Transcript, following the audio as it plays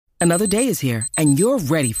Another day is here, and you're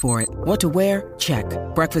ready for it. What to wear? Check.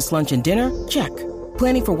 Breakfast, lunch, and dinner? Check.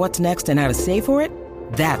 Planning for what's next and how to save for it?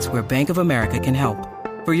 That's where Bank of America can help.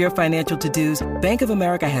 For your financial to-dos, Bank of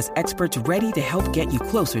America has experts ready to help get you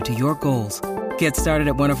closer to your goals. Get started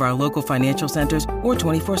at one of our local financial centers or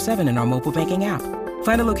 24/7 in our mobile banking app.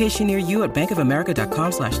 Find a location near you at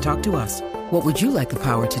bankofamerica.com/talktous. What would you like the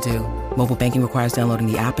power to do? Mobile banking requires downloading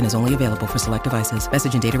the app and is only available for select devices.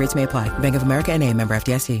 Message and data rates may apply. Bank of America N.A., member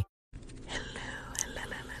FDIC. Hello.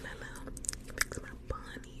 Fix my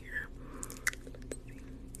bun here.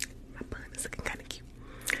 My bun is looking kind of cute.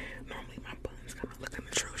 Normally my bun's kind of looking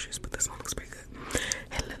atrocious, but this one looks pretty good.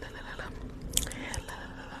 Hello,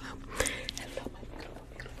 my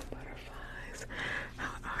beautiful butterflies.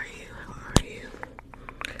 How are you?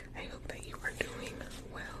 I hope that you are doing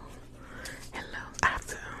well. Hello. I have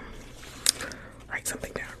to write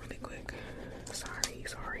something down really quick. Sorry.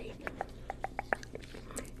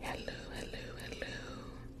 Hello.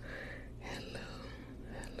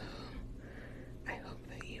 I hope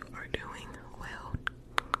that you are doing well.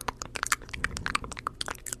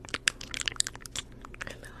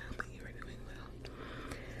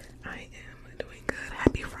 I am doing good.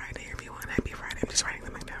 Happy Friday, everyone. Happy Friday. I'm just writing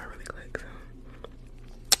something down really quick, so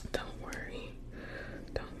don't worry.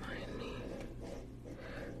 Don't mind me.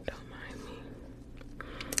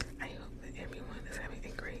 I hope that everyone is having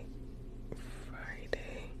a great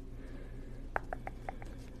Friday.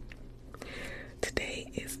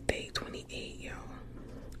 Today is day 28, y'all.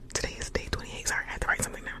 Today is day 28. Sorry, I had to write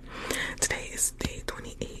something down. Today is day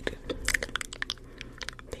 28.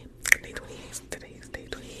 Today is day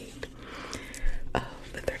 28 of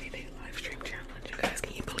the 30-day live stream challenge. You guys,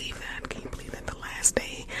 can you believe that? Can you believe that the last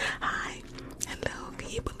day? Hi. Hello. Can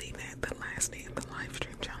you believe that the last day of the live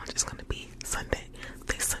stream challenge is going to be Sunday?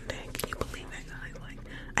 This Sunday. Can you believe that, guys? Like,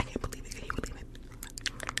 I can't believe it. Can you believe it?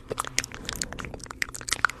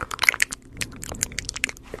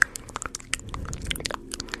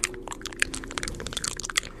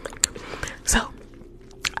 So,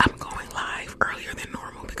 I'm going live earlier than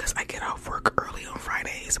normal because I get off work early on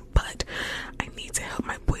Fridays, but I need to help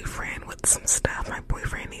my boyfriend with some stuff. My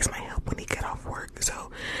boyfriend needs my help when he get off work,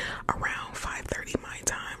 so around 5:30 my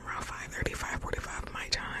time, around 5:30, 5:45 my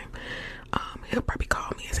time, he'll probably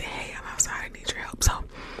call me and say, hey, I'm outside, I need your help. So,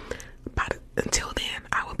 until then,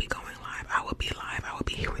 I will be going live. I will be live. I will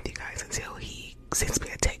be here with you guys until he sends me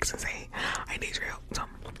a text and say, I need your help. So,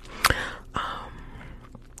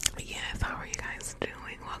 yes, how are you guys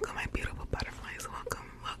doing? Welcome, my beautiful butterflies. Welcome.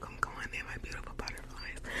 Come on in, my beautiful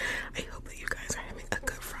butterflies. I hope that you guys are having a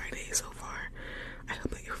good Friday so far. I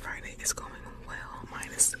hope that your Friday is going well.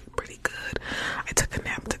 Mine is pretty good. I took a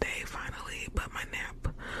nap today, finally, but my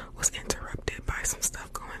nap was interrupted by some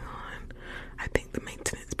stuff going on. I think the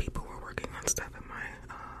maintenance people were working on stuff in my,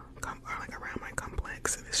 around my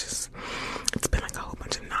complex, and it's been like a whole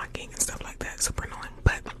bunch of knocking and stuff like that. Super annoying,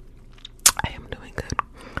 but I am doing good.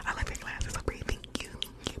 I like your glasses. So pretty. Thank you.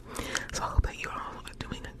 So I hope that you all are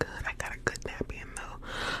doing good. I got a good nap in though.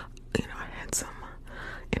 You know, I had some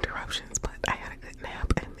interruptions, but I had a good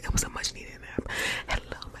nap, and it was a much needed nap.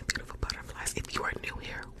 Hello, my beautiful butterflies. If you are new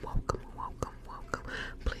here, welcome.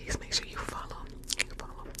 Please make sure you follow.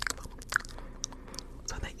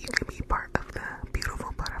 So that you can be part of the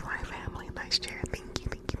beautiful butterfly family. Nice chair. Thank you.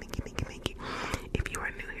 If you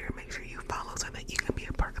are new here, make sure you follow so that you can be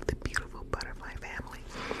a part of the beautiful butterfly family.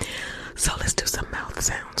 So let's do some mouth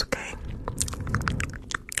sounds, okay?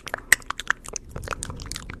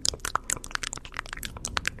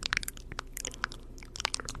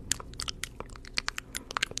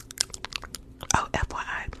 Oh,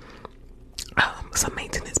 FYI, some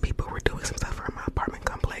maintenance people were doing some stuff around my apartment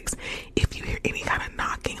complex. If you hear any kind of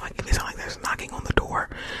knocking, like if it sounds like there's knocking on the door,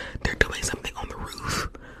 they're doing something on the roof,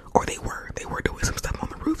 or they were doing some stuff on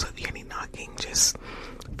the roof. So if you hear any knocking, just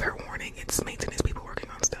fair warning, it's maintenance people working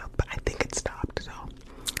on stuff. But I think it stopped, so.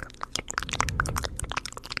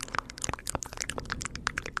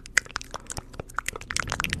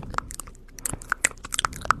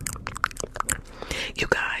 You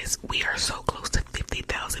guys, we are so close to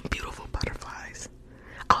 50,000 beautiful butterflies.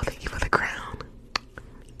 Oh, thank you for the crown.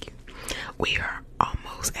 Thank you. We are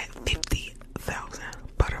almost at 50,000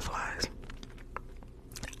 butterflies.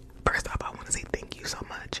 First off, I want to say thank you so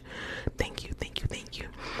much. Thank you.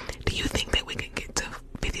 Do you think that we can get to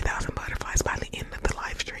 50,000 butterflies by the end of the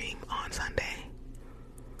live stream on Sunday?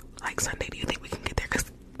 Like Sunday, do you think we can get there?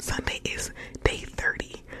 Because Sunday is day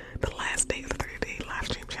 30, the last day of the 30-day live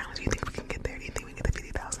stream challenge. Do you think we can get there? Do you think we can get to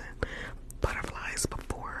 50,000 butterflies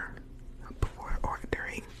before or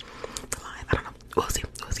during the live? I don't know. We'll see.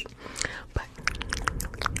 But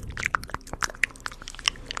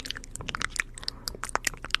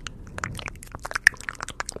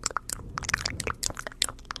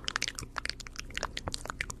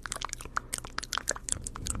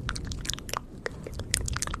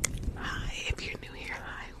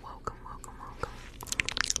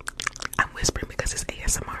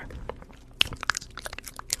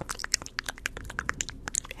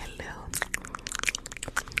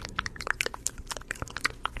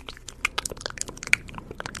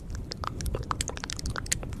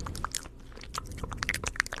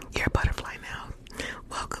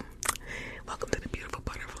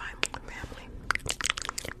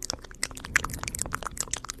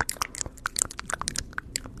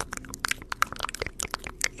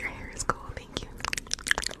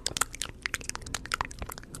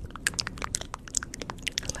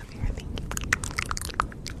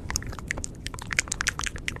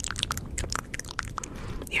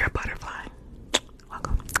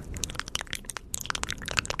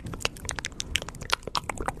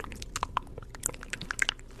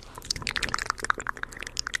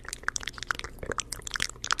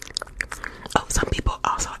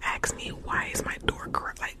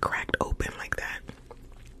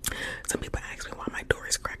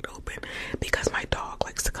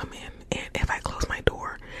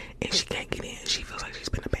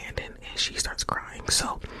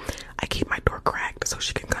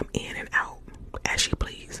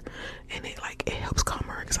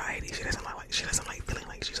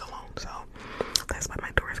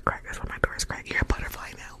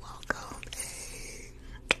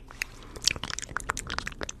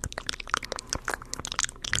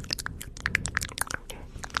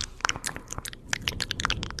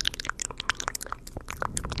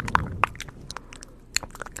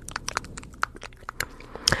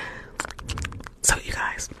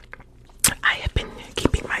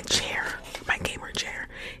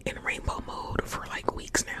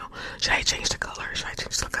Should I change the color? Should I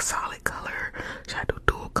change to like a solid color? Should I do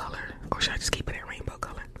dual color? Or should I just keep it in rainbow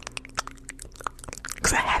color?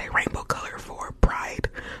 Because I had it rainbow color for Pride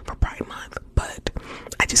Month, but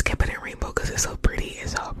I just kept it in rainbow because it's so pretty.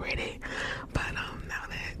 It's so pretty. But now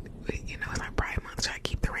that it's not Pride Month, should I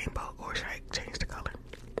keep the rainbow or should I change the color?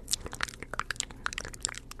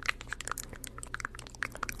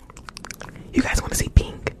 You guys want to see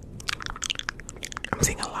pink? I'm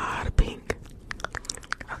seeing a lot of pink.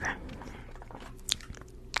 Okay.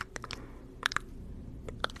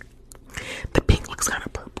 The pink looks kind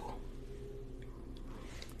of purple.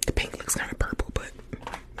 The pink looks kind of purple, but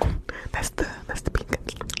that's the pink.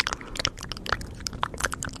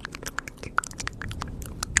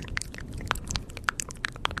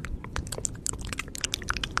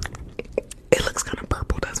 It looks kind of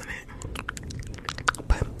purple, doesn't it?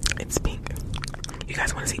 But it's pink. You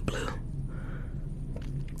guys want to see blue?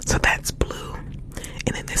 So that's blue.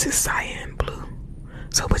 And then this is cyan blue.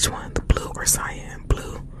 So which one? The blue or cyan?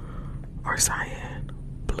 Blue or cyan?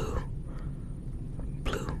 Blue.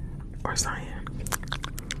 Blue or cyan?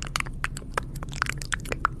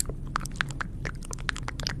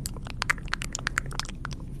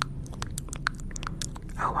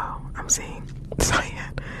 Oh wow, I'm seeing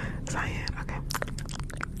cyan. Cyan, okay.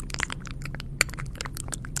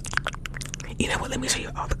 You know what? Let me show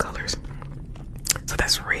you all the colors. So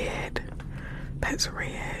that's red. That's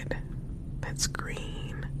red. That's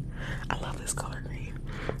green. I love this color, green.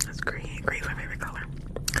 That's green. Green's my favorite color.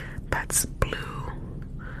 That's blue.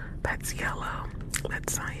 That's yellow.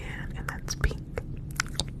 That's cyan. And that's pink.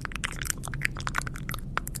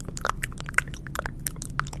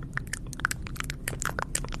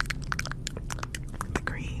 The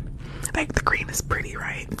green. Like, the green is pretty,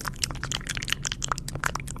 right?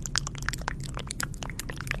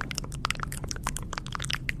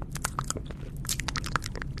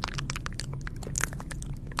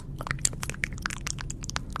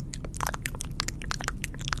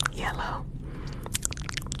 Yellow.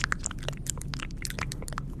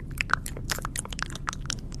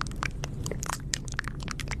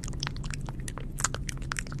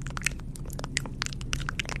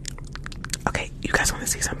 Okay, you guys want to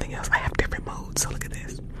see something else? I have different modes, so look at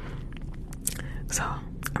this. So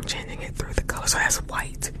I'm changing it through the color. So that's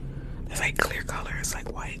white. That's like clear color. It's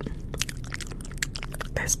like white.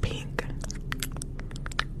 That's pink.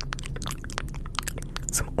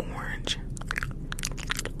 Some orange.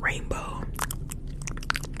 Rainbow.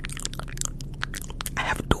 I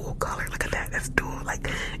have dual color. Look at that. That's dual. Like,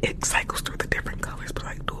 it cycles through the different colors, but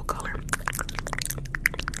like dual color.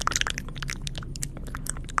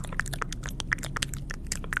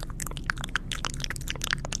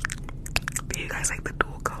 Do you guys like the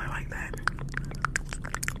dual color like that?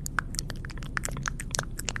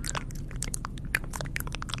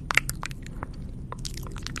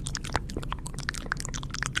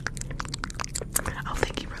 Oh,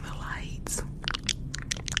 thank you for the lights.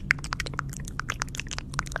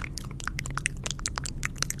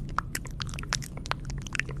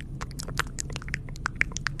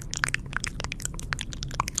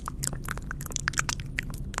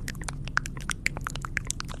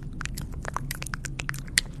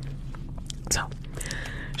 So,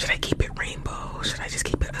 should I keep it rainbow? Should I just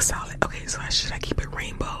keep it a solid? Okay, so should I keep it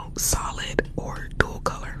rainbow, solid, or dual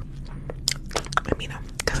color? Let me know,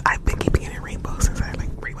 because I've been keeping it in rainbow since I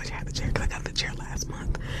like pretty much had the chair, because I got the chair last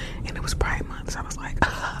month and it was Pride Month, so I was like,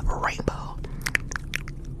 rainbow.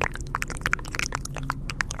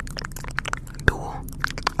 Dual.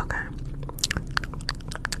 Okay.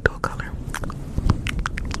 Dual color.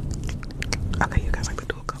 Okay, you guys like the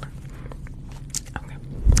dual color. Okay.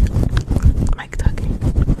 Mic tugging.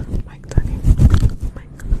 Mic tugging.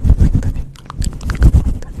 Mic tugging.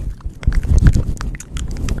 Mic tugging.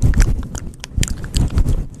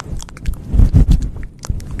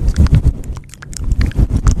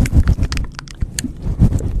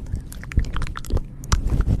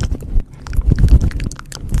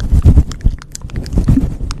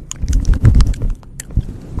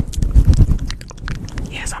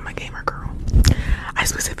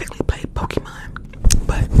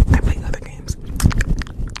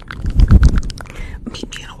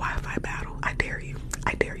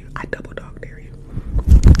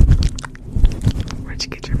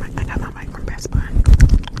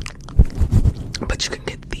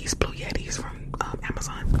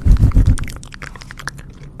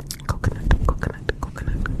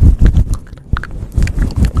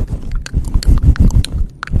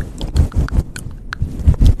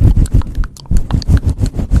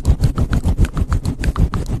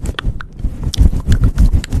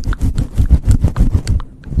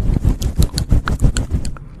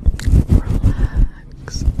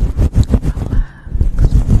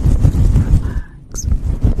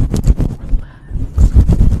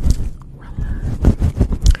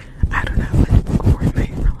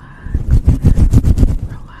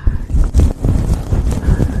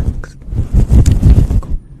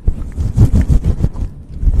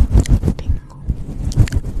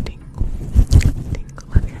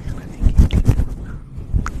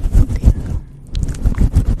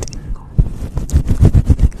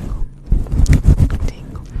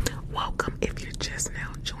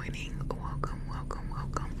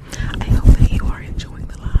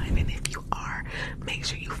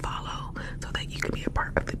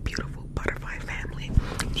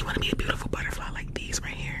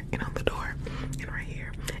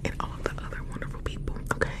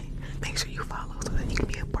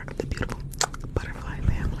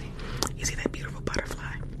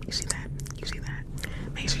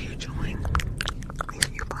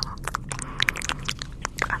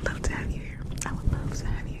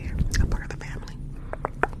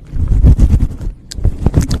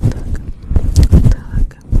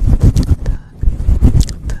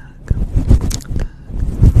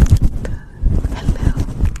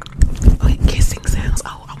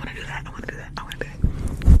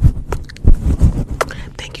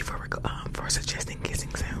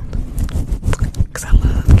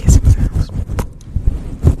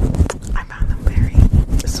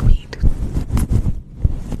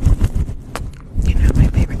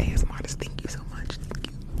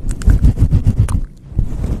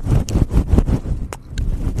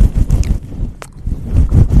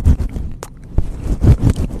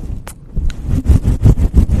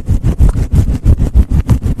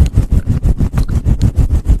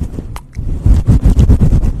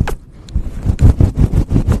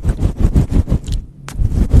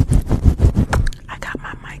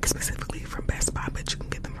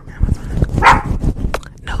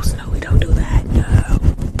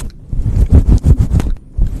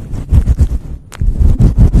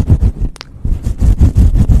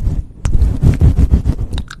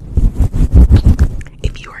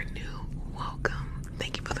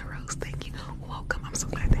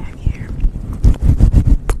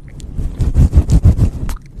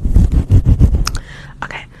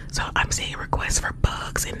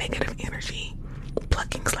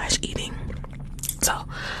 So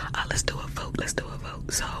let's do a vote.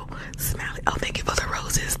 So smiley. Oh, thank you for the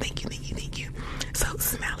roses. Thank you. So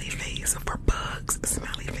smiley face for bugs,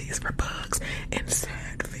 and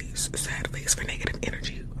sad face for negative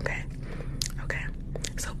energy. Okay.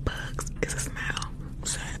 So bugs is a smile,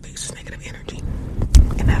 sad face is negative energy,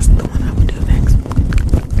 and that's the one I would do next.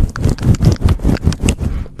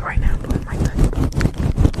 But right now I'm doing my touch.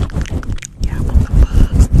 Yeah, I want the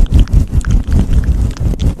bugs.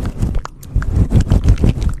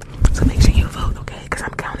 So make sure you vote, okay? Because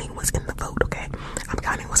I'm counting what's in the vote, okay?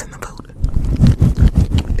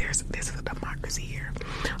 There's a democracy here.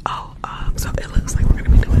 Oh, so it looks like we're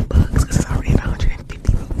gonna be doing bugs because it's already at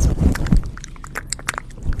 150 votes.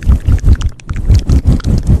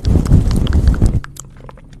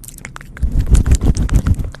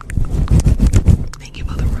 Thank you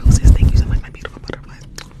for the roses. Thank you so much, my beautiful butterflies.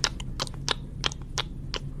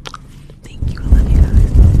 Thank you. I love you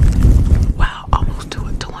guys. Wow, almost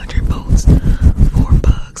 200 votes for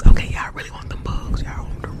bugs. Okay, y'all really want them bugs. Y'all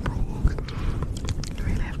want them bugs. You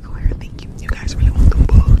really have to go here. Thank you. You guys really want them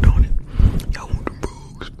bugs, don't it? Y'all want them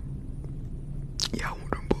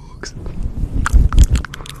bugs.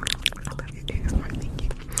 I love you guys. Thank you.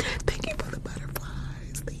 Thank you for the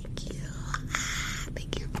butterflies. Thank you.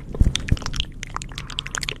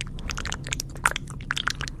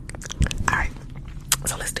 Alright,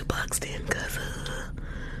 so let's do bugs then, because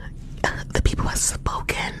the people have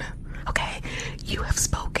spoken. Okay, you have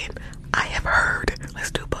spoken. I have heard.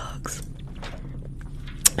 Let's do bugs.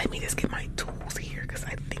 Let me just get my tools here, because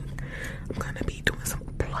I think I'm gonna be doing some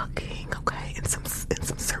plucking, okay, and some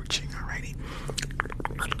searching. Alrighty.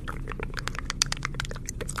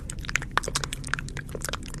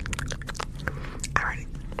 Alrighty.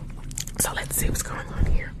 So let's see what's going on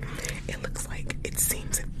here. It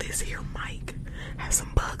seems that this here mic has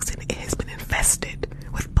some bugs in it. It has been infested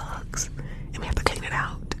with bugs, and we have to clean it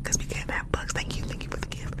out because we can't have bugs. Thank you for the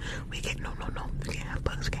gift. We can't. No. We can't have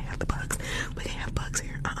bugs. We can't have the bugs. We can't have bugs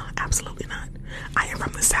here. Absolutely not. I am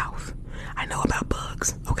from the South. I know about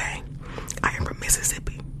bugs. Okay. I am from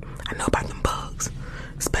Mississippi. I know about them bugs,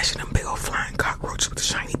 especially them big old flying cockroaches with the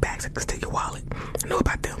shiny backs that can steal your wallet. I know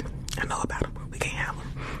about them. We can't have them.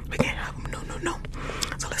 No.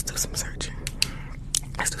 So let's do some searching.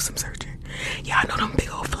 Yeah, I know them big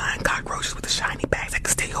old flying cockroaches with the shiny bags that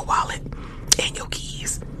can steal your wallet and your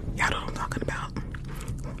keys. Y'all know what I'm talking about.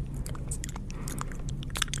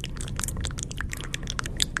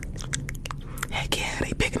 Heck yeah,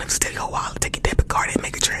 they big enough to steal your wallet, take your debit card and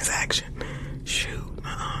make a transaction. Shoot,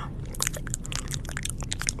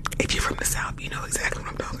 If you're from the South, you know exactly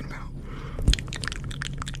what I'm talking about.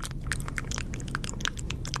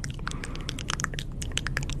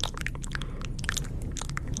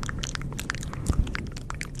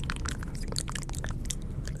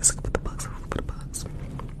 Let's look for the bugs.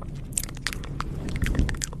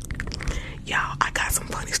 Y'all, I got some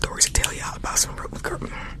funny stories to tell y'all about some girls.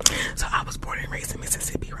 So I was born and raised in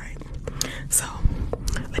Mississippi, right? So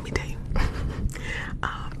let me tell you,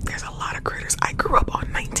 there's a lot of critters. I grew up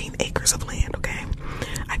on 19 acres of land, okay?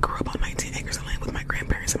 I grew up on 19 acres of land with my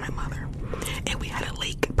grandparents and my mother. And we had a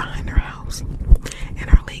lake behind our house. And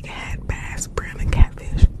our lake had bass, brim, and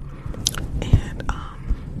catfish. And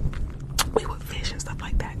we would fish and stuff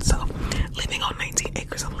like that. So living on 19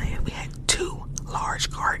 acres of land, we had 2 large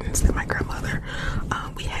gardens that my grandmother,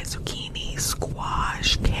 we had zucchini,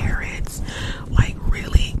 squash, carrots, like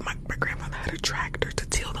really, my grandmother had a tractor to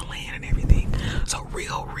till the land and everything. So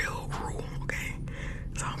real rural, okay?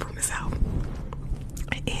 So I'm from the South.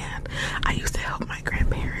 And I used to help my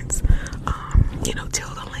grandparents, till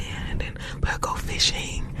the land, and we'll go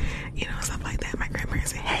fishing, stuff like that. My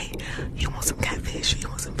grandparents say, hey, you want some catfish? You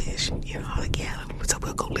want some fish? Like, yeah. So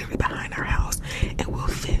we'll go literally behind our house and we'll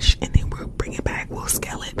fish, and then we'll bring it back, we'll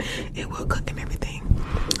scale it, and we'll cook and everything.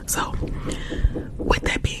 So with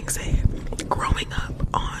that being said, growing up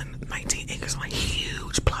on 19 acres, like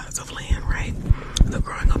huge plots of land, right? So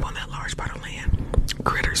growing up on that large part of land,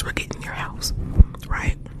 critters were getting your house,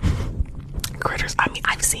 right? Critters, I mean,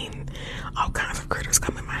 I've seen all kinds of critters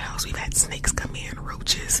come in my house. We've had snakes come in,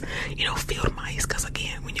 roaches, field mice, because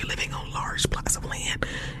again, when you're living on large plots of land,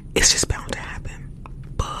 it's just bound to happen.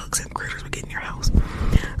 Bugs and critters were getting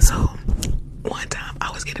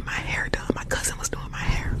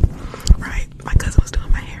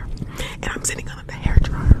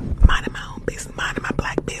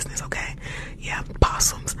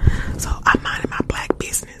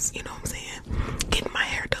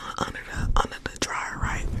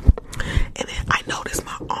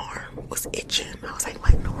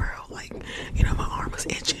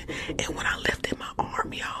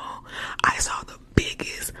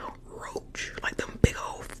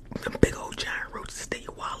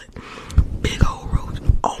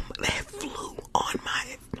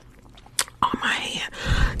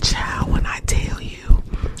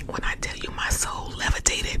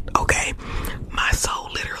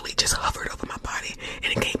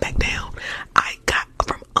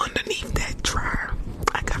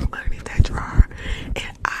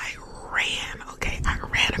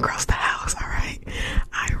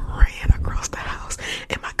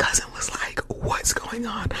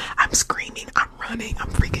I'm screaming, I'm running, I'm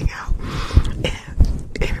freaking out.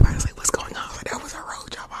 And everybody's like, what's going on? Like, there was a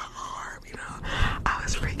roach on my arm, you know. I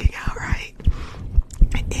was freaking out, right?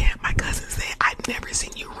 And my cousin said, I've never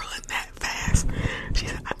seen you run that fast. She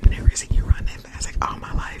said, I've never seen you run that fast, like all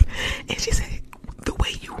my life. And she said, the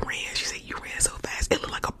way you ran, she said, you ran so fast, it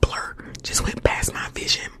looked like a blur just went past my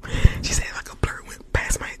vision. She said, like a blur went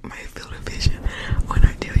past my field of vision. When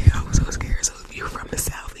I tell you, I was so scared. So if you're from the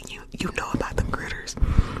South and you know about them critters,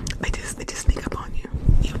 they just sneak up on you.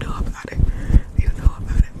 You know about it. You know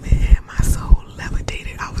about it, man. My soul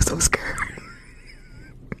levitated. I was so scared.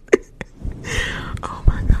 Oh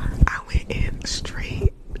my God. I went in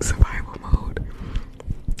straight survival mode.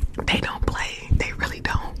 They don't play. They really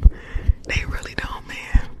don't. They really don't,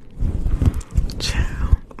 man.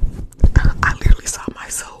 Child. I literally saw my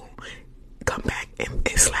soul come back and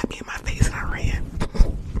slap me in my face and I ran.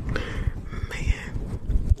 Man.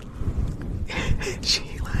 She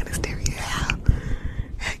ain't lying, hysteria. Yeah.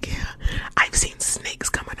 Heck yeah. I've seen snakes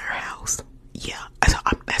come in our house. Yeah.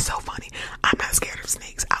 That's so funny. I'm not scared of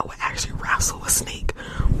snakes. I would actually wrestle a snake.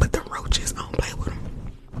 But the roaches, I don't play with them.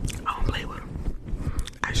 I don't play with them.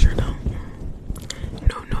 I sure don't.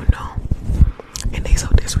 No. And they so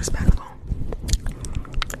disrespectful.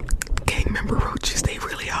 Gang member roaches, they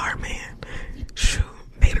really are, man. Shoot,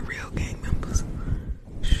 they the real gang members.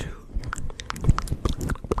 Shoot.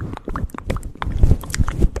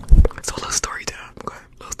 So, little story time. Go ahead,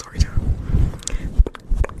 little story time.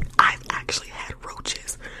 I've actually had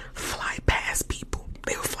roaches fly past people.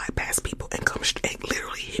 They would fly past people and come straight, and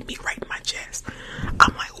literally hit me right in my chest.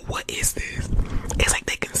 I'm like, what is this? It's like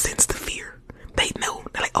they can sense the fear. They know.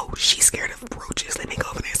 They're like, oh, she's scared of roaches. Let me go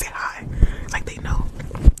over there and say hi. Like they know.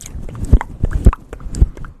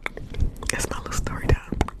 That's my little story time.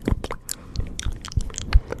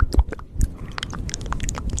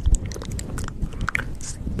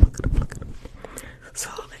 So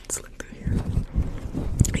let's look through here.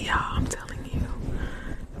 Y'all, I'm telling you,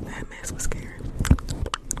 that mess was scary.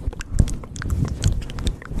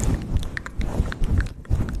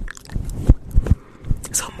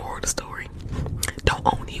 So moral of the story, don't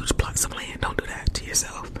own huge plots of land. Don't do that to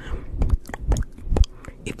yourself.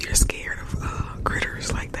 If you're scared of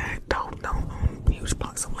critters like that, don't own huge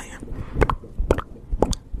plots of land.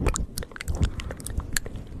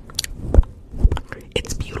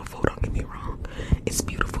 It's beautiful, don't get me wrong. It's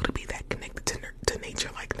beautiful to be that connected to nature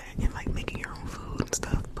like that and like making your own food and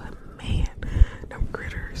stuff. But man, them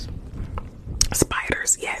critters.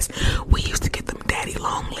 Spiders, yes. We used to get them daddy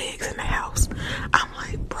long legs in the house. I'm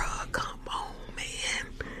like, bruh, come on, man.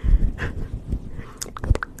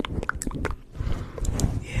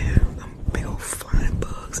 Yeah, them big old flying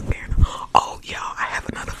bugs. Oh, y'all, I have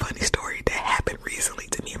another funny story that happened recently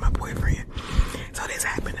to me and my boyfriend. So this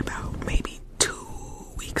happened about maybe 2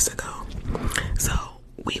 weeks ago. So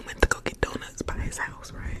we went to go get donuts by his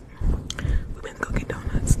house, right? We went to go get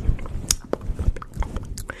donuts.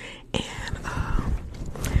 And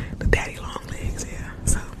the daddy long legs, yeah.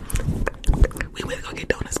 So we went to go get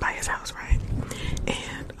donuts by his house, right?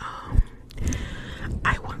 And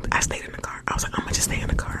I stayed in the car. I was like, I'm gonna just stay in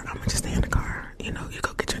the car. You know, you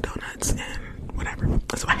go get your donuts and whatever.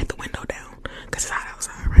 So I had the window down because it's hot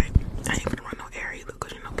outside, right? I ain't gonna run no air either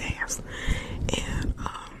because you know gas. And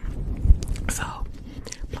so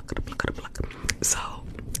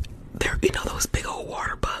there, you know, those big old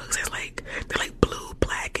water bugs. They're like blue,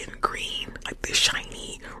 black, and green, like this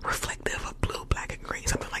shiny, reflective of blue, black, and green,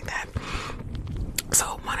 something like that.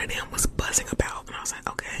 So one of them was buzzing about, and I was like,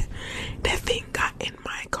 okay. That thing got in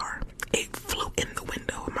my car. It flew in the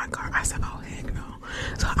window of my car. I said, oh heck no.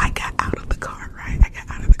 So I got out of the car, right?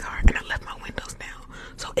 And I left my windows down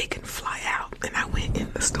so it can fly out. And I went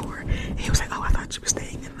in the store, and he was like, oh, I thought you were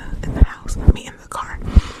staying in the house, in the car.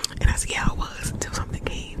 And I said, yeah, I was, until something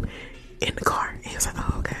came in the car. And he was like,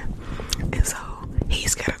 oh, okay. And so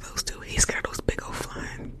he's scared of those too. He's scared of those big old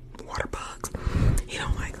flying water bugs. He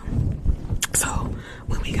don't like them. So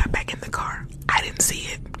when we got back in the car, I didn't see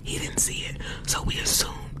it. He didn't see it. So we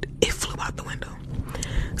assumed it flew out the window.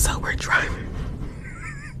 So we're driving.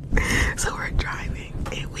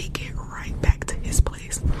 And we get right back to his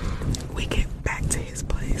place.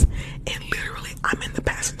 And literally, I'm in the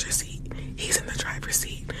passenger seat. He's in the driver's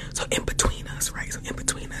seat. So in between us, right?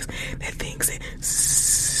 That thing said,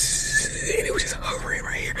 and it was just hovering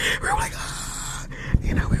right here. We were like, ah.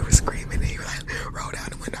 You know, we were screaming. And he was like, roll down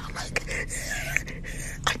the window. I'm like,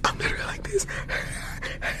 I'm literally like this.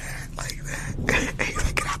 Like that. And he's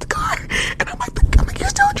like, get out the car. And I'm like, you're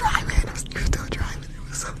still driving. You're still driving. It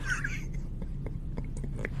was so funny.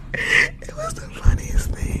 It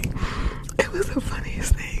was the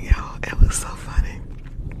funniest thing.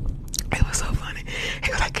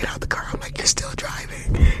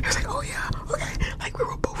 oh yeah, okay. Like we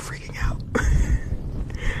were both freaking out.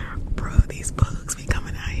 Bro, these bugs be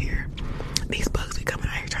coming out here. These bugs be coming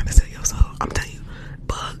out here trying to steal your soul. I'm telling you,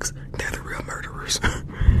 bugs, they're the real murderers.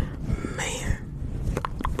 Man,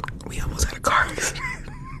 we almost had a car accident.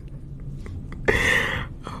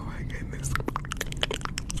 Oh my goodness.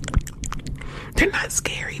 They're not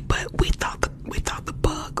scary, but we thought the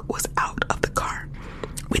bug was out of the car.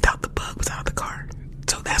 We thought the bug was out of the car.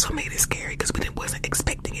 So that's what made it scary, because we wasn't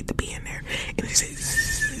expecting it to be in there. And it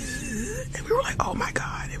just, and we were like, oh my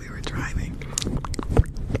God, and we were driving.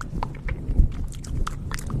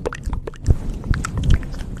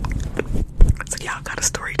 So y'all got a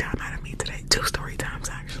story time out of me today. 2 story times,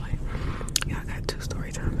 actually. Y'all got 2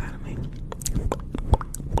 story times out of me.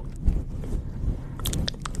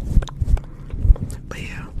 But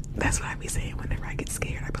yeah, that's what I be saying whenever I get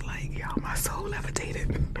scared. I be like, y'all, my soul levitated.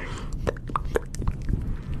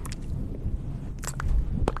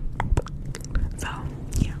 So,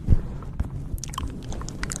 yeah.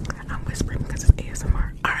 I'm whispering because it's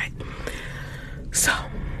ASMR. Alright. So,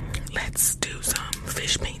 let's do some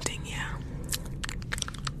fish painting, yeah.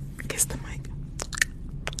 Kiss the mic.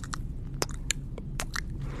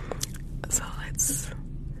 So,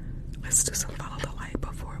 let's do some follow the light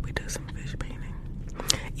before we do some fish painting.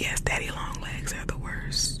 Yes, daddy long legs are the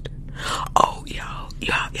worst. Oh, y'all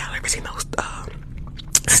ever seen those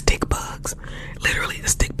stick bugs? Literally, a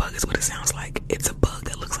stick bug is what it sounds like. It's a bug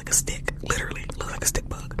that looks like a stick. Literally, looks like a stick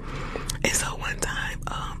bug. And so one time,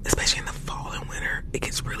 especially in the fall and winter, it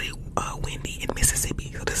gets really windy in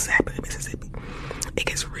Mississippi. So this is happening in Mississippi. It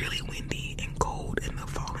gets really windy and cold in the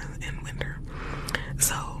fall and winter.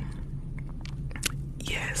 So,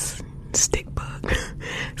 yes, stick bug.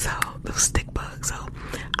 So, those stick bugs. So,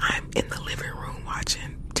 I'm in the living room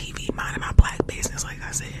watching TV, minding my black business, like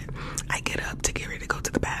I said. I get up to get ready to go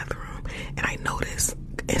to the bathroom, and I notice,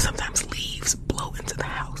 and sometimes leaves blow into the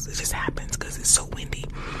house. It just happens because it's so windy.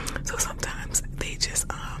 So sometimes they just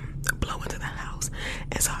blow into the house.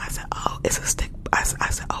 And so I said, oh, it's a stick. I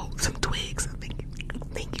said, oh, some twigs.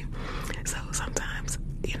 Thank you. So sometimes,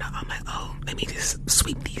 I'm like, oh, let me just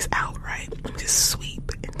sweep these out, right? Let me just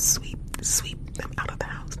sweep them out of the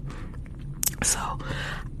house. So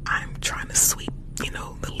I'm trying to sweep,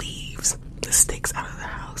 the leaves, the sticks out of the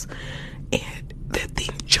house, and the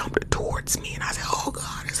thing jumped towards me, and I said, oh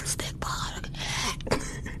God, it's a stick bug.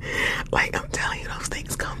 Like, I'm telling you, those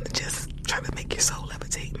things come to just try to make your soul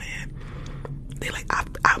levitate, man. They like,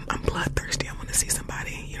 I'm bloodthirsty. I want to see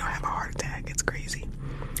somebody, have a heart attack. It's crazy.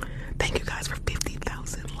 Thank you guys for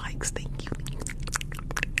 50,000 likes. Thank you.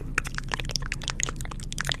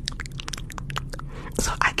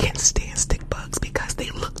 So I can't stand stick bugs because they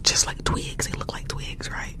look just like twigs. They look like twigs,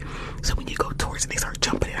 right? So when you go towards it, they start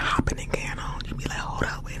jumping and hopping and getting on. You be like, hold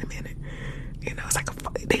up, wait a minute. It's like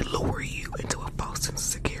they lure you into a false sense of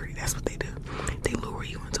security. That's what they do. They lure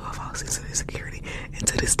you into a false sense of security. And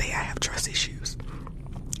to this day, I have trust issues.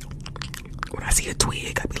 When I see a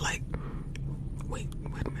twig, I be like, wait a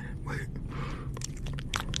minute, wait.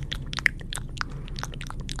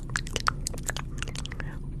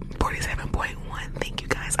 .1. Thank you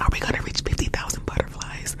guys. Are we gonna reach 50,000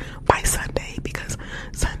 butterflies by Sunday? Because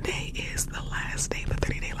Sunday is the last day of the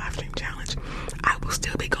 30-day live stream challenge. I will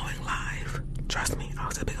still be going live. Trust me,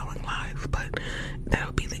 I'll still be going live, but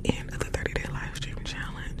that'll be the end of the 30-day live stream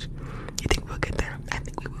challenge. You think we'll get there? I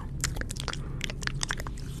think we will.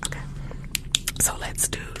 Okay. So let's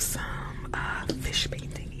do some fish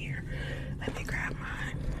painting here. Let me grab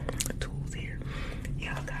my tools here.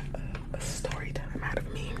 Y'all got a story time out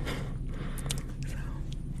of me.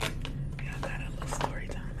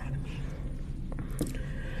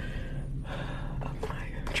 Of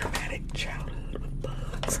my traumatic childhood with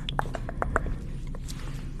bugs.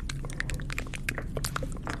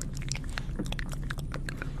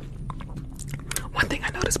 One thing I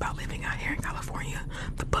noticed about living out here in California,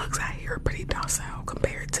 the bugs out here are pretty docile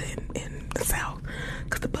compared to in the South.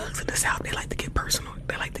 Because the bugs in the South, they like to get personal.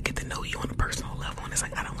 They like to get to know you on a personal level. And it's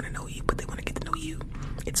like, I don't want to know you, but they want to get to know you.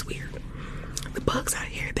 It's weird. The bugs out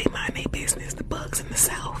here, they mind their business. The bugs in the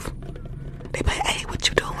South, they be like, hey, what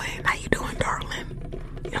you doing? How you doing, darling?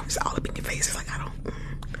 It's all up in your face. It's like, I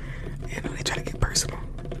don't, they try to get personal.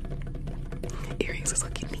 Earrings is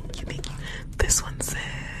looking thank you. This one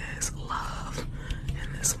says love,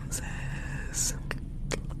 and this one says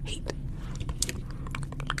hate.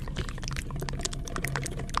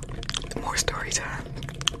 More story time.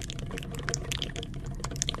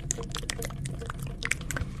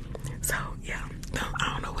 So, yeah,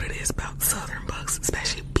 I don't know what it is about southern bugs,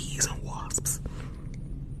 especially bees and wasps.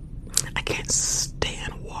 I can't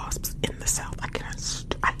stand wasps in the South.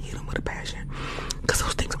 I hate them with a passion because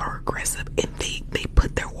those things are aggressive.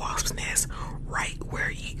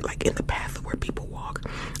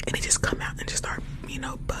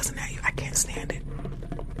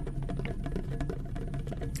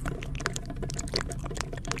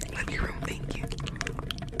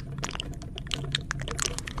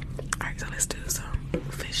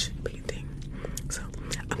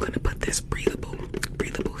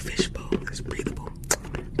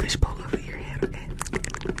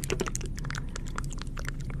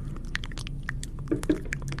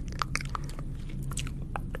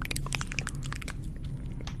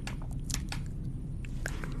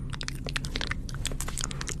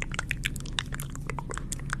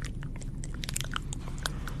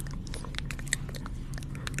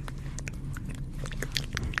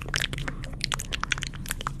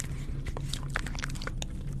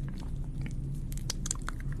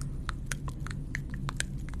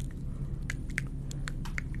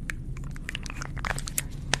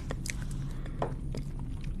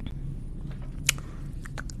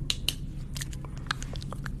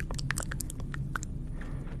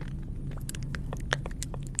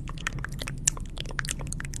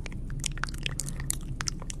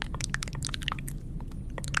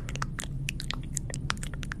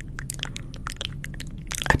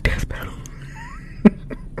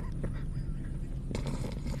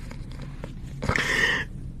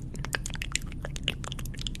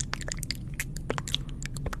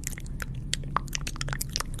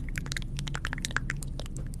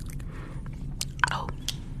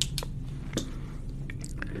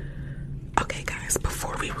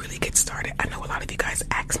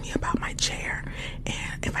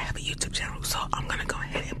 YouTube channel. So I'm gonna go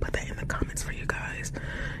ahead and put that in the comments for you guys,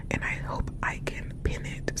 and I hope I can pin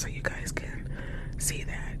it so you guys can see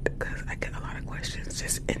that, because I get a lot of questions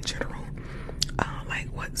just in general, like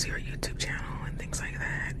what's your YouTube channel and things like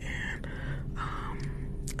that, and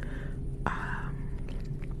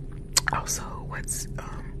also what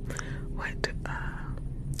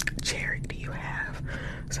chair do you have?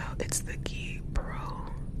 So it's the Key Pro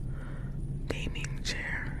gaming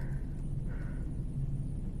chair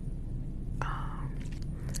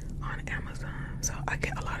on Amazon. So I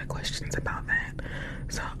get a lot of questions about that,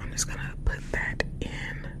 so I'm just gonna put that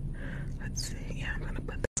in. Let's see, yeah, I'm gonna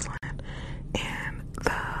put this one. And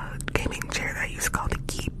the gaming chair that I use is called the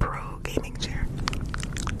Key Pro gaming chair.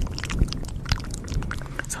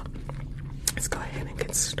 So let's go ahead and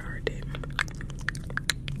get started.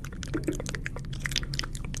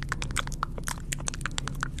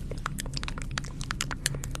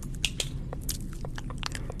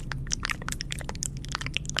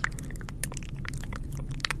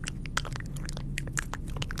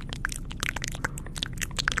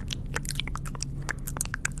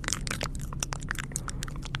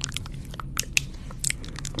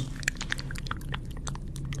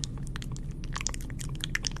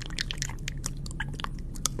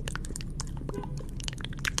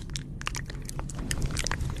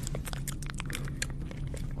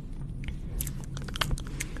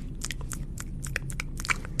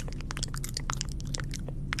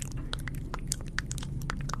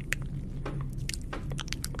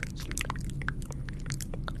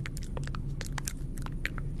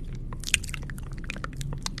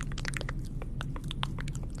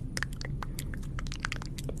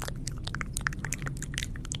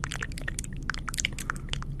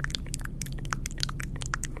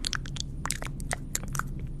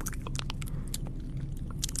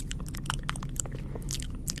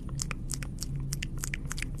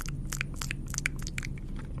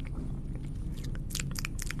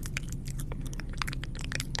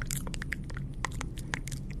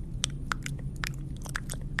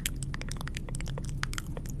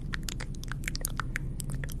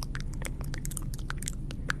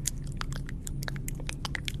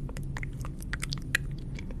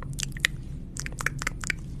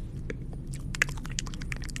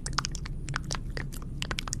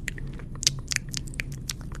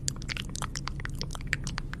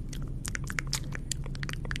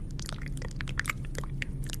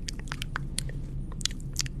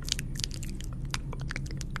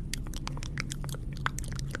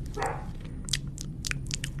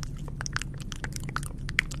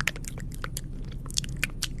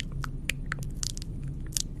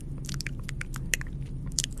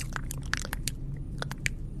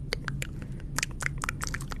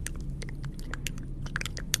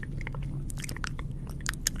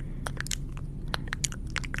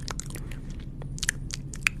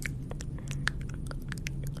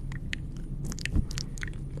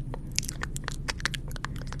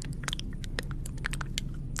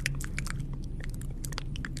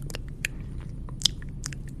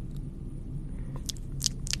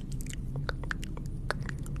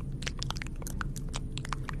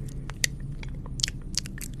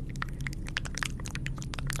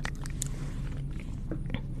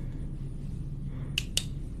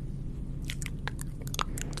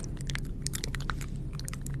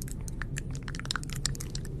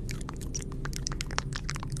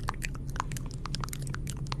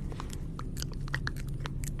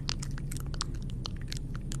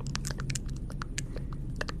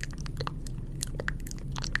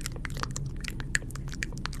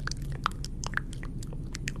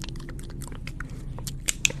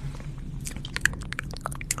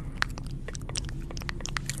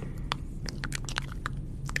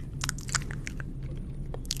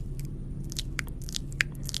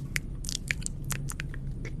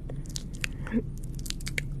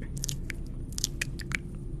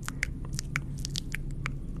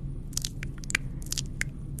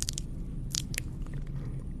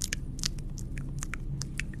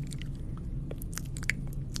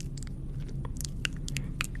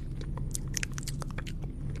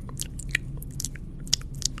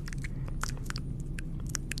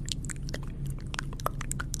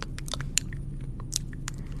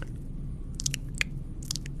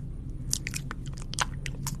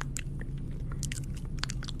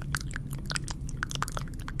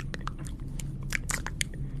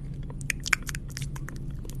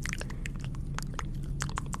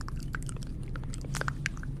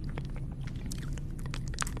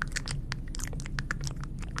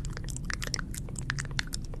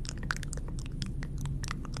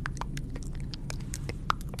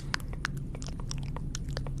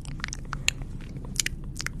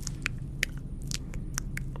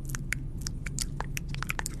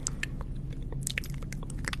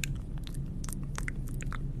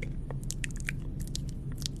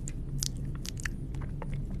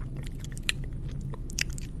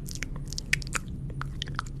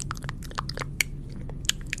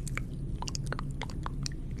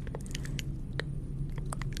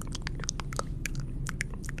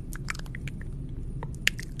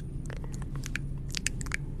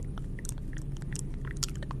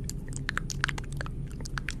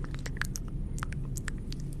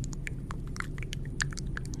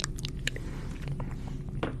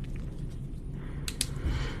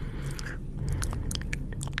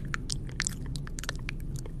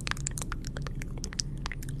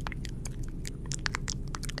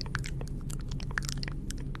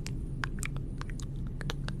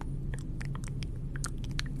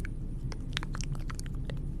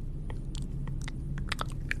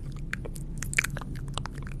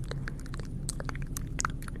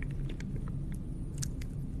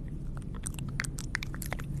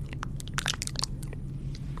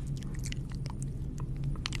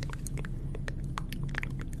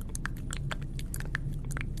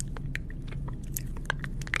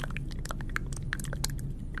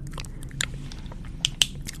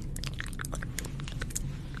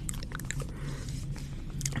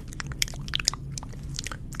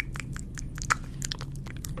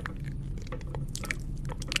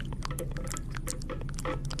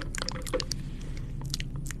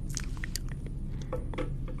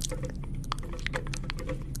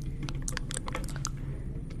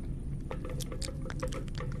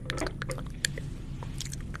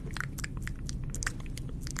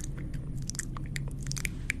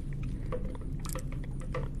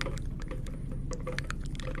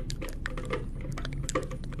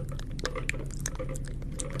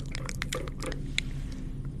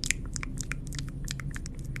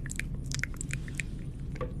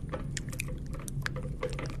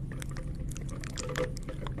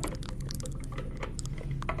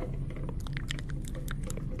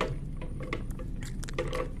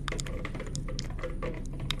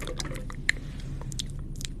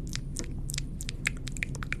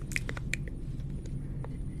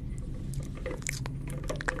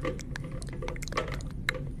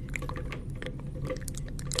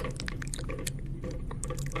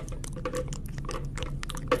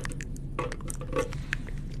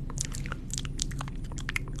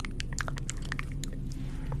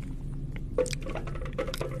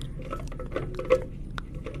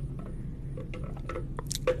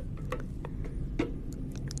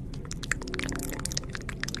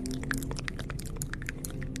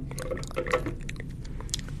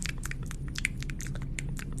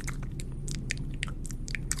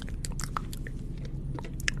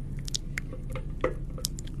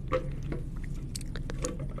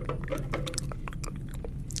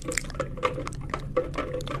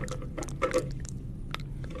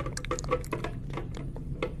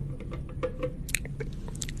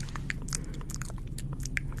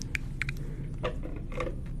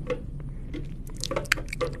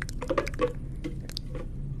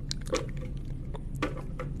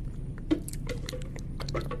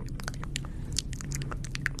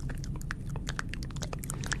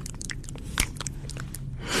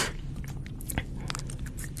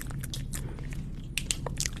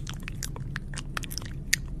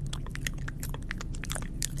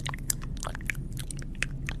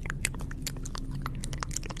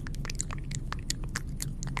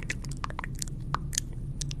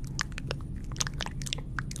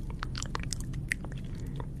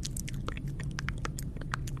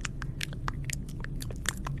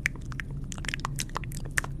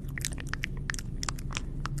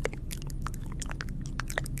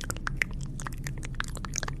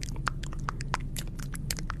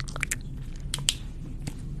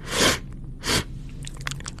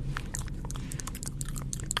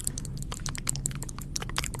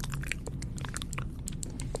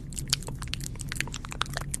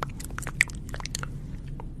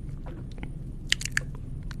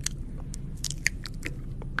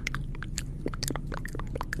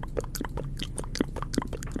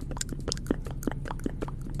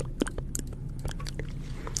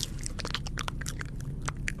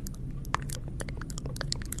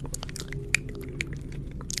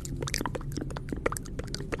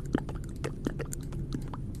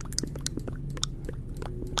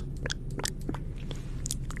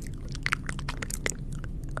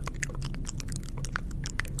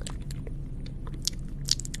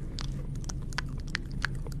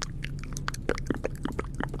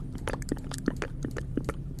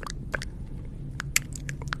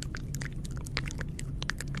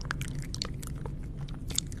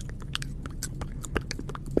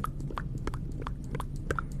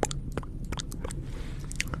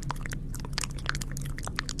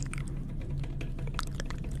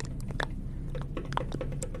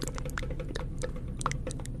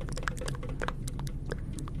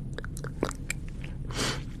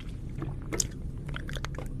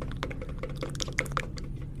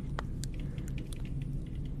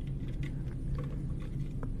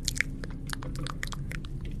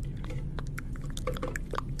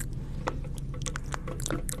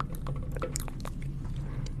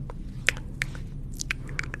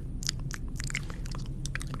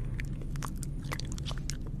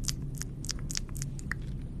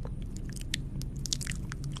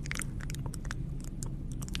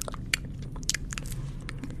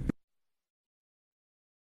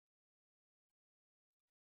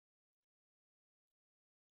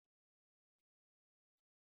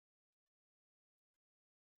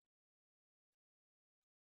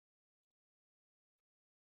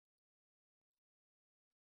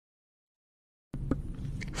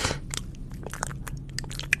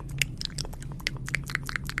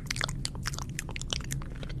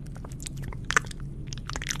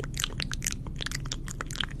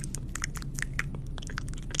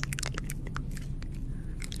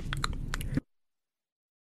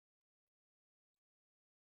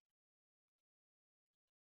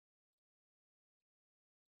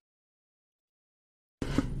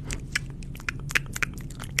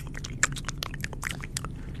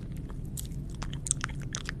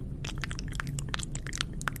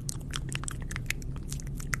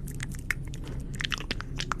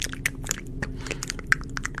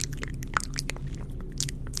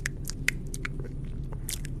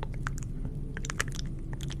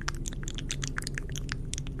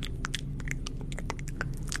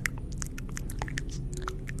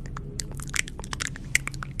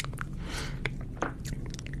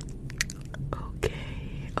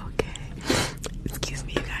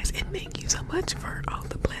 much for all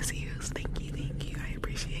the blessings. Thank you.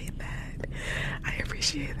 I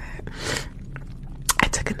appreciate that. I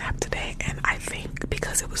took a nap today, and I think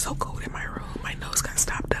because it was so cold in my room, my nose got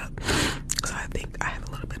stopped up. So I think I have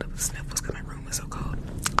a little bit of sniffles because my room is so cold.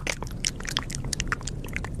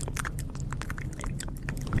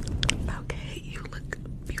 Okay, you look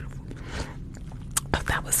beautiful. But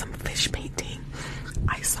that was some fish painting.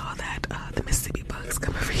 I saw that the Mississippi bugs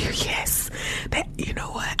come over here. Yes, that, you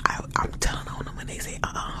know what? I'm telling on them when they say,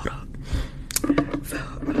 hold up. So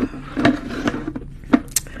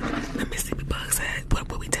the Mississippi bugs said,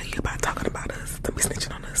 what we tell you about talking about us? Don't be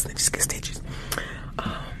snitching on us. Snitches get stitches.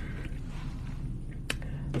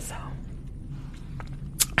 So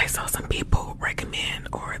I saw some people recommend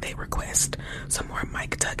or they request some more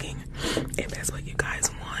mic tugging. If that's what you guys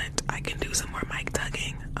want, I can do some more mic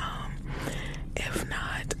tugging. If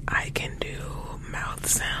not, I can do mouth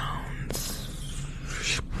sounds.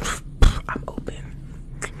 I'm open.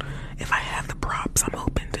 If I have the props, I'm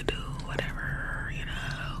open to do whatever,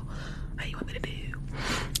 that you want me to do.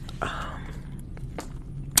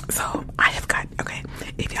 So I have got, okay,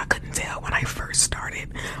 if y'all couldn't tell, when I first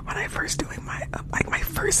doing my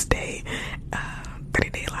first day,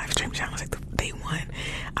 30-day live stream challenge, like the day one,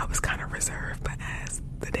 I was kind of reserved, but as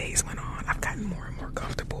the days went on, I've gotten more and more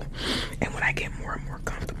comfortable. And when I get more and more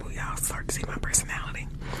comfortable, y'all start to see my personality.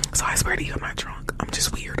 So I swear to you, I'm not drunk. I'm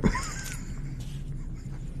just weird.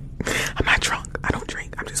 I'm not drunk. I don't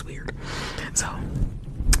drink. I'm just weird. So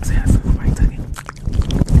yeah, some mic tugging.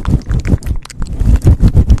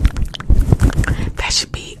 That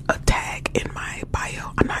should be a tag in my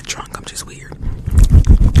bio. I'm not drunk. I'm just weird.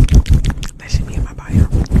 That should be in my bio.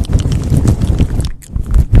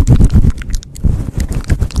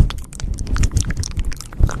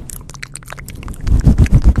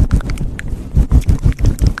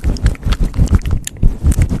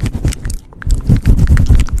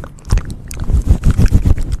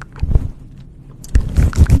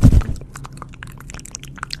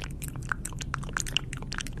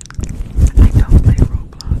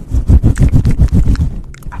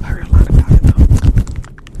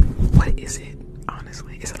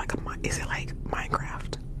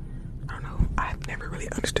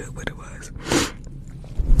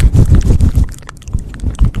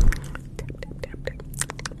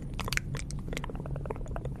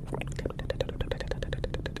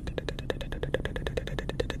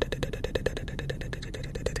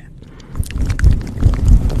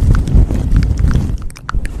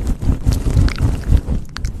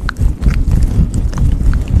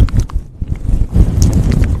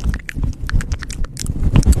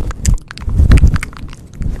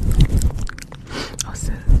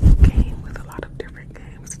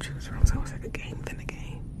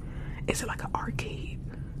 Is it like an arcade?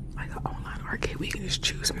 Like an online arcade where you can just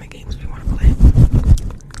choose some of the games you want to play?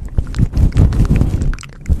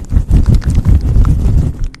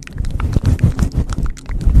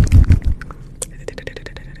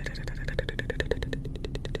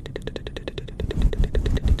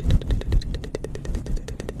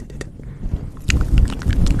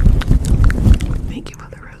 Thank you for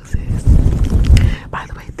the roses. By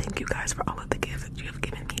the way, thank you guys for all of the gifts that you have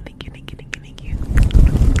given me. Thank you, thank you, thank you, thank you.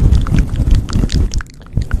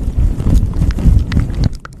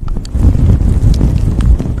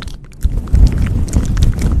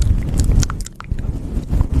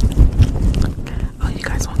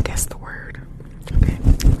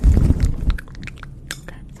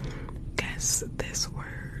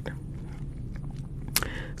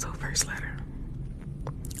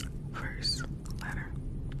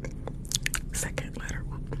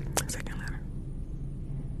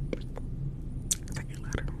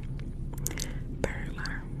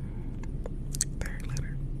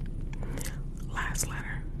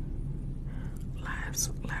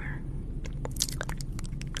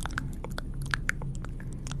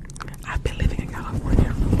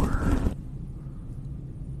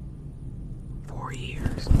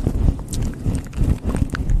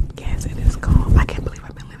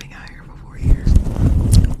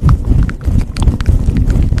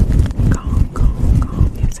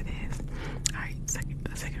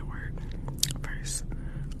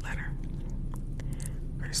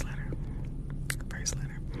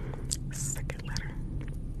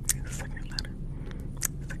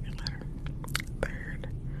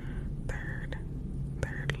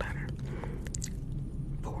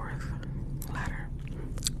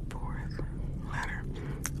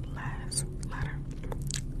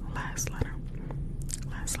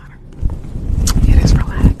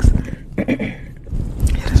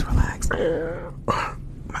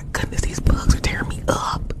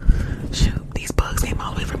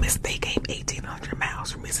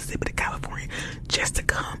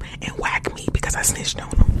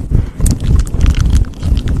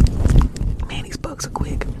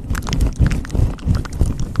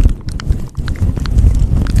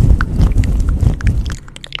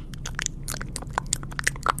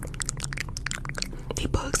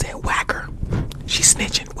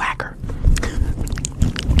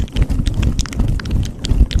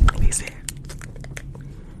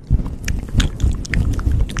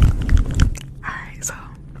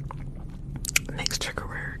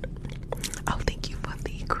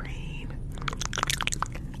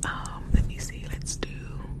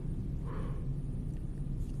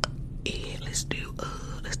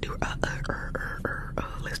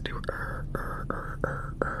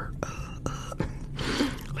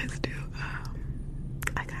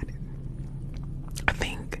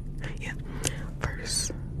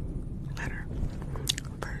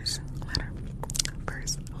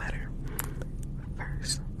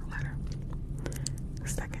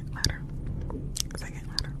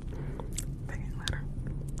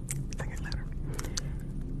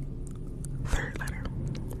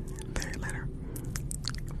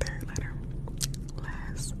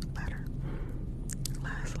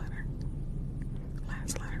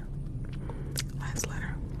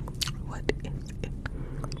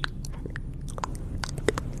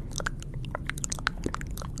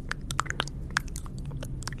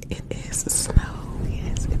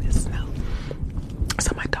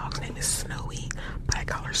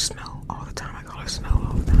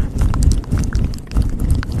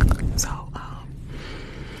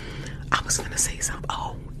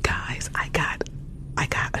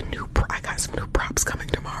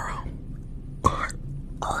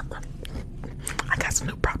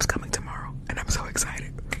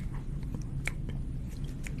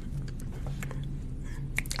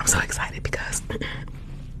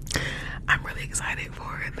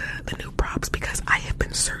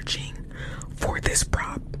 searching for these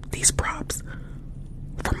props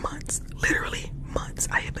for months, literally months.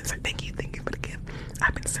 I have been searching. Thank you for the gift.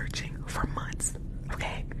 I've been searching for months.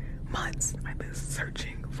 Okay, months. I've been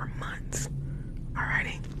searching for months.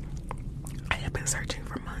 Alrighty, I have been searching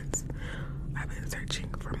for months.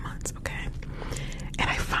 Okay, and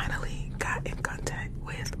I finally got in contact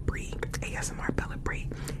with Bree, ASMR Bella Bree.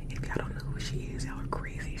 If y'all don't know who she is, y'all are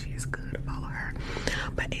crazy. She is good. Follow her.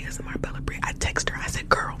 But ASMR Bella Bree, I text her. I said,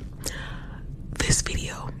 "Girl, this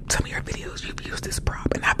video, some of your videos, you've used this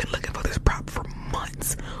prop, and I've been looking for this prop for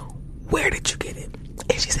months. Where did you get it?"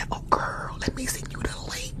 And she said, "Oh, girl, let me send you the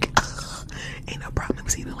link." Ain't no problem. Let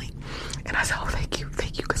me see the link. And I said, "Oh, thank you,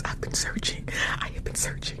 because I've been searching. I have been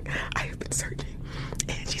searching.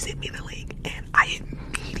 And she sent me the link, and I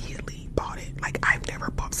immediately bought it. Like, I've never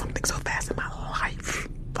bought something so fast in my life.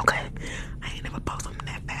 Okay, I ain't never bought something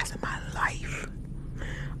that fast in my life.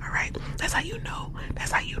 All right, that's how you know.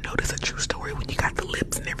 This is a true story when you got the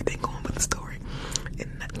lips and everything going with the story.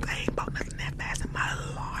 And I ain't bought nothing that fast in my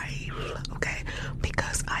life. Okay,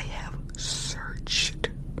 because I have searched.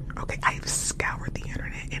 Okay, I have scoured the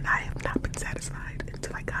internet, and I have not been satisfied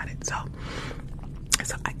until I got it. So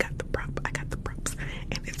I got the props,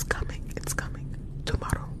 and it's coming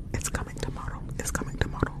tomorrow. It's coming tomorrow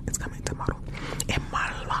in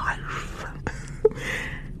my life.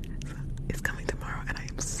 It's coming tomorrow, and I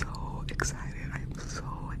am so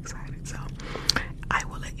excited. So I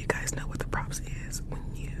will let you guys know what the props is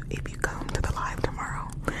if you come to the live tomorrow.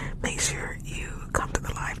 Make sure you come to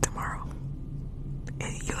the live tomorrow,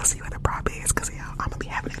 and you'll see what the prop is, because I'm gonna be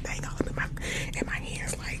having that thing all in my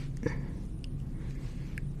hands, like.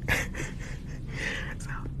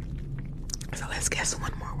 So let's guess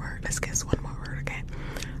one more word. Okay?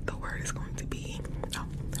 The word is going to be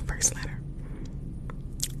the first letter.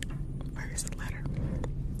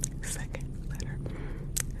 Second letter.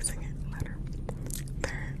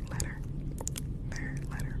 Third letter.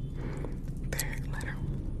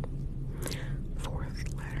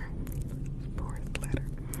 Fourth letter.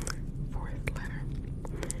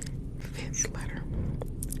 Fifth letter.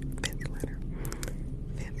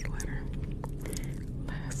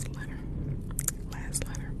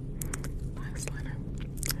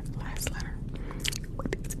 Last letter.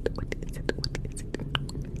 What is it?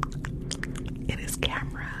 It is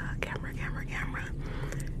camera.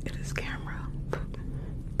 It is camera.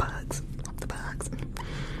 Bugs. The bugs.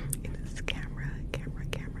 It is camera.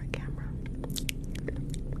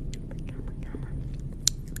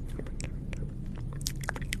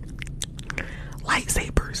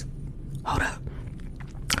 Lightsabers. Hold up.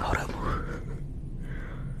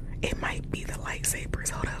 It might be the lightsabers.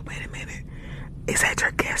 Hold up, wait a minute. Is that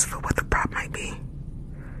your guess for what the prop might be?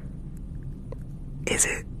 Is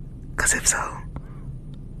it? Because if so,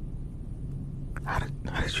 how did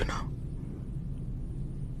you know?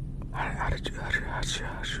 How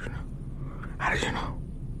did you know?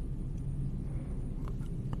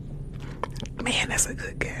 Man, that's a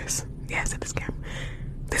good guess. Yes, it is camera.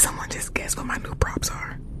 Did someone just guess what my new props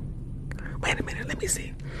are? Wait a minute, let me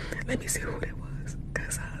see who that was,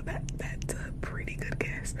 because that's a pretty good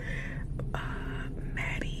guess.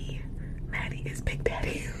 Maddie is Big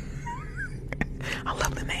Daddy. I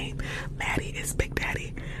love the name. Maddie is Big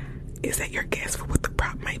Daddy. Is that your guess for what the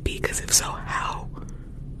prop might be? Because if so, how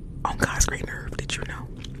on God's green earth did you know?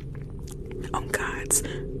 On God's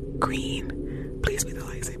green, please be the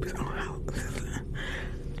lightsabers.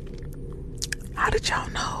 How did y'all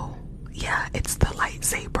know? Yeah, it's the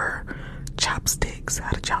lightsaber chopsticks.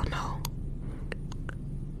 How did y'all know?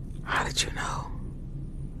 How did you know?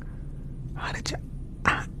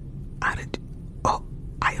 Oh,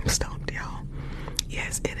 I am stumped, y'all.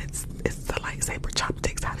 Yes, it's the lightsaber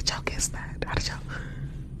chopsticks. How did y'all guess that?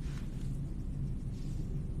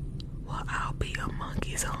 Well, I'll be a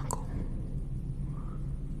monkey's uncle.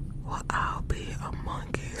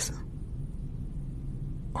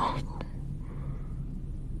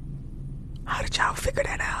 How did y'all figure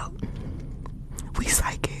that out? We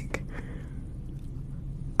psychic.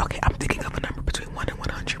 Okay, I'm thinking of a number between 1 and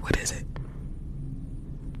 100. What is it?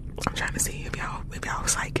 I'm trying to see if y'all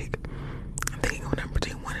psychic. I'm thinking of a number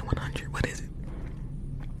between 1 and 100. What is it?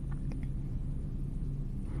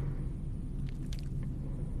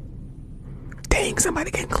 Dang,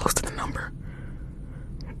 somebody getting close to the number.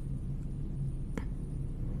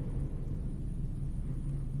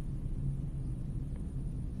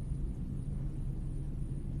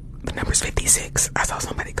 The number's 56. I saw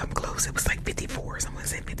somebody come close. It was like 54. Someone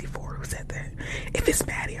said 54. Who said that? If it's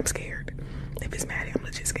Maddie, I'm scared. If it's Maddie, I'm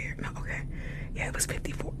legit scared. No, okay. Yeah, it was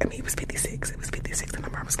 54. It was 56. It was 56, the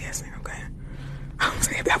number I was guessing, okay? I was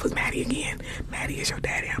saying, if that was Maddie again, Maddie is your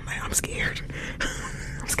daddy. I'm like, I'm scared.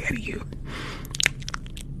 I'm scared of you.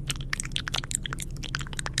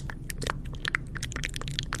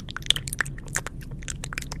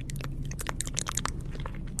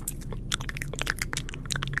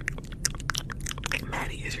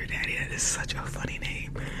 Maddie is your daddy. That is such a funny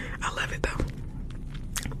name. I love it though.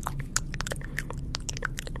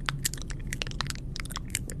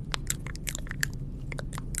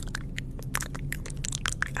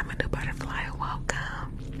 I'm a new butterfly.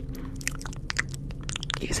 Welcome.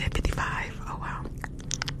 You said 55. Oh wow.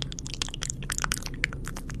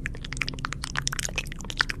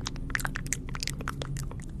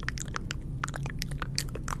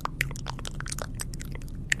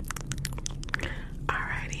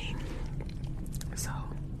 Alrighty. So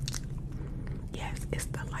yes, it's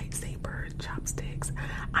the lightsaber chopsticks.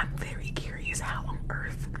 I'm very curious how on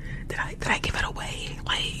earth did I give it away?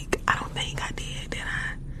 Like, I don't think I did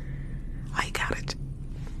I? Got it.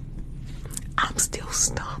 I'm still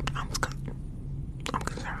stumped. I'm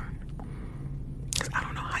concerned. Because I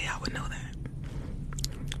don't know how y'all would know that.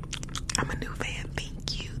 I'm a new fan.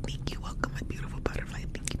 Thank you. Thank you. Welcome, my beautiful butterfly.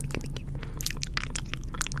 Thank you. Thank you.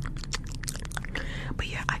 But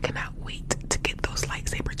yeah, I cannot wait to get those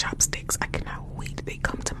lightsaber chopsticks. I cannot wait. They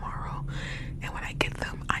come tomorrow. And when I get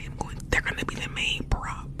them, they're going to be the main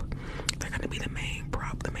prop. They're going to be the main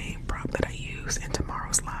prop that I use in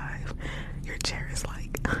tomorrow's live. Your chair is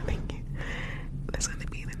like, thank you. That's going to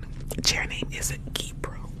be the chair name is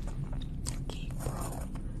Kipro.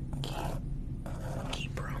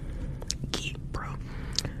 Kipro.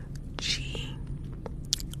 G-E-E-P-R-O.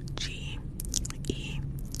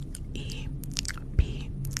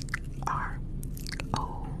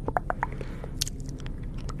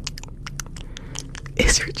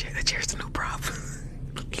 Is your chair? The chair's no problem.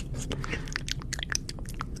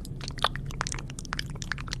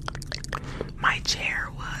 My chair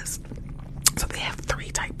was, so they have three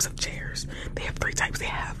types of chairs. They have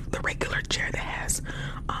the regular chair that has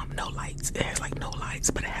no lights. It has like no lights,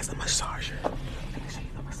 but it has a massager. Let me show you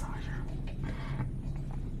the massager.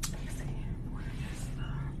 Let me see. Where is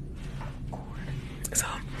the cord? So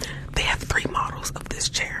they have three models of this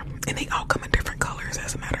chair, and they all come in different colors.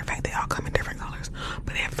 As a matter of fact, they all come in different colors.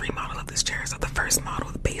 But they have three models of this chair. So the first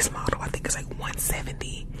model, the base model, I think is like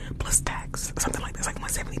 170 plus tax, something like this, like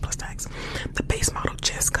 170 plus tax. The base model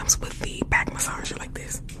just comes with the back massager like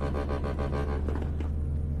this.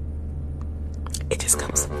 It just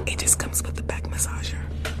comes with the back massager.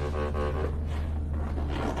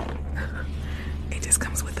 It just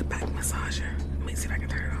comes with the back massager. Let me see if I can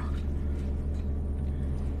turn it off.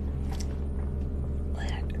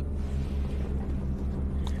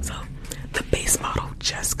 So the base model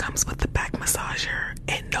just comes with the back massager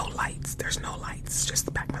and no lights. There's no lights, just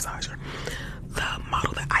the back massager. The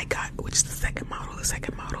model that I got, which is the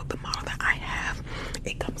model that I have,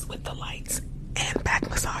 it comes with the lights and back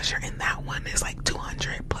massager, and that one is like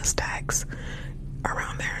 200 plus tax.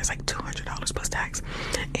 Around there is like $200 plus tax.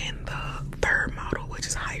 And the third model, which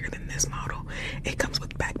is higher than this model, it comes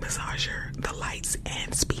with back massager, the lights,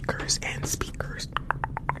 and speakers.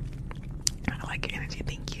 I like your energy,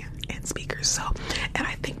 thank you. And speakers. So, and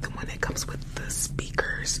I think the one that comes with the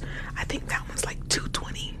speakers, I think that one's like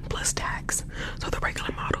 220 plus tax. So the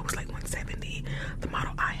regular model was like 170. The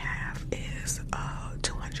model I have is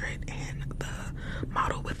 200, and the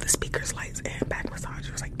model with the speakers, lights, and back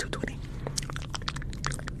massager is like 220.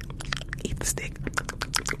 Eat the stick.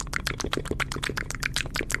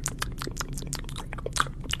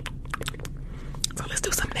 So let's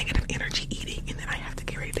do some negative energy eating, and then I have to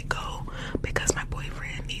get ready to go because my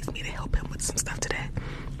boyfriend needs me to help him with some stuff today.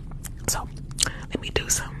 So let me do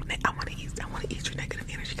some. I want to eat your negative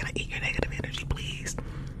energy. Can I eat your negative energy, please?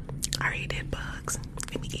 I already did bugs.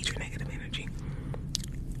 Let me eat your negative energy.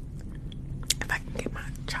 If I can get my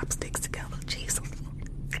chopsticks together, jeez.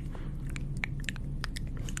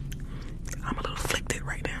 I'm a little afflicted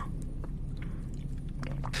right now.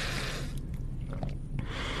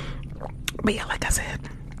 But yeah, like I said,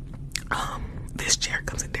 this chair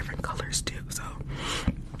comes in different colors too, so,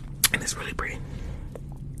 and it's really pretty.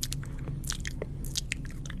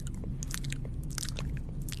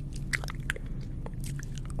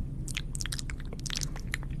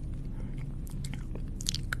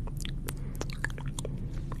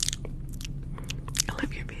 I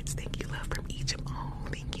love your vids. Thank you, love from Egypt. Oh,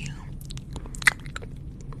 thank you.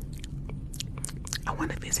 I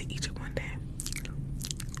want to visit Egypt one day.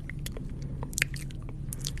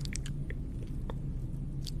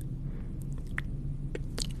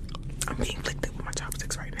 I'm being afflicted with my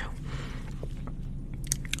chopsticks right now.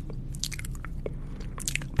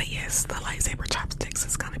 But yes, the lightsaber chopsticks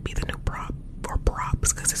is gonna be the new prop, or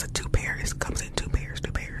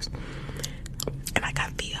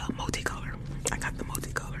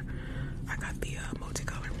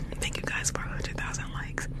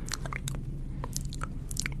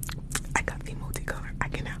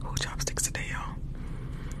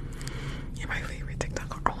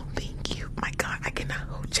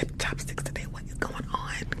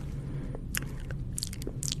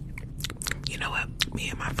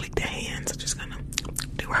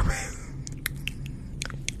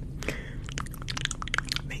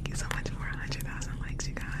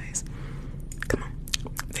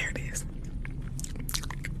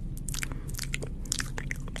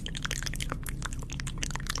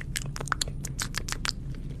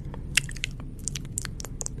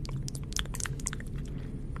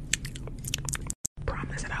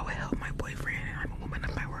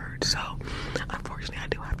word. So unfortunately I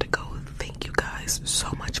do have to go. Thank you guys so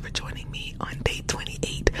much for joining me on day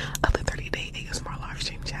 28 of the 30-day ASMR live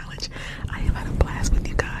stream challenge. I have had a blast with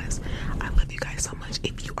you guys. I love you guys so much.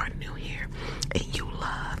 If you are new here and you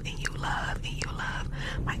love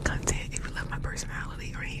my content, if you love my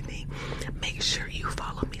personality or anything, make sure you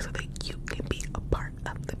follow me so that you can be a part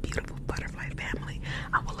of the beautiful butterfly family.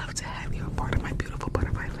 I would love to have you a part of my beautiful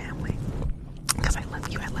butterfly family because I love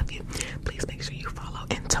you. Please make sure you follow.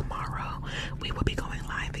 And tomorrow we will be going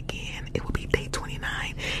live again. It will be day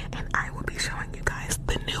 29 and I will be showing you guys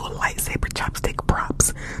the new lightsaber chopstick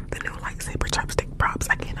props.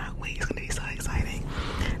 I cannot wait. It's gonna be so exciting.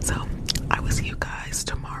 So I will see you guys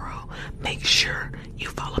tomorrow. Make sure you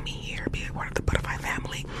follow me here, be a part of the butterfly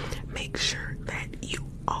family. Make sure that you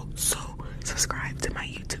also subscribe to my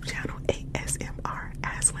YouTube channel, ASMR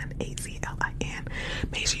Aslin, AZLIN.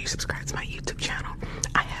 Make sure you subscribe to my YouTube channel.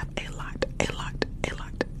 I have a lot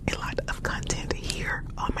of content here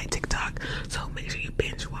on my TikTok. So make sure you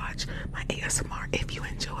binge watch my ASMR if you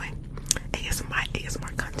enjoy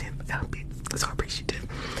ASMR content. I'll be so appreciative.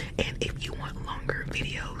 And if you want longer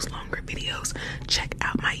videos, check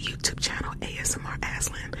out my YouTube channel, ASMR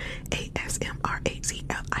Aslin,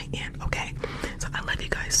 ASMRAZLIN. Okay, so I love you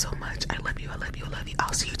guys so much. I love you.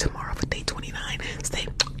 I'll see you tomorrow for day 29. Stay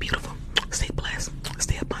beautiful, stay blessed,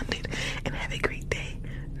 stay abundant, and have a great day,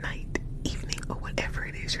 night, evening, or whatever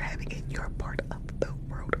it is you're having in your part of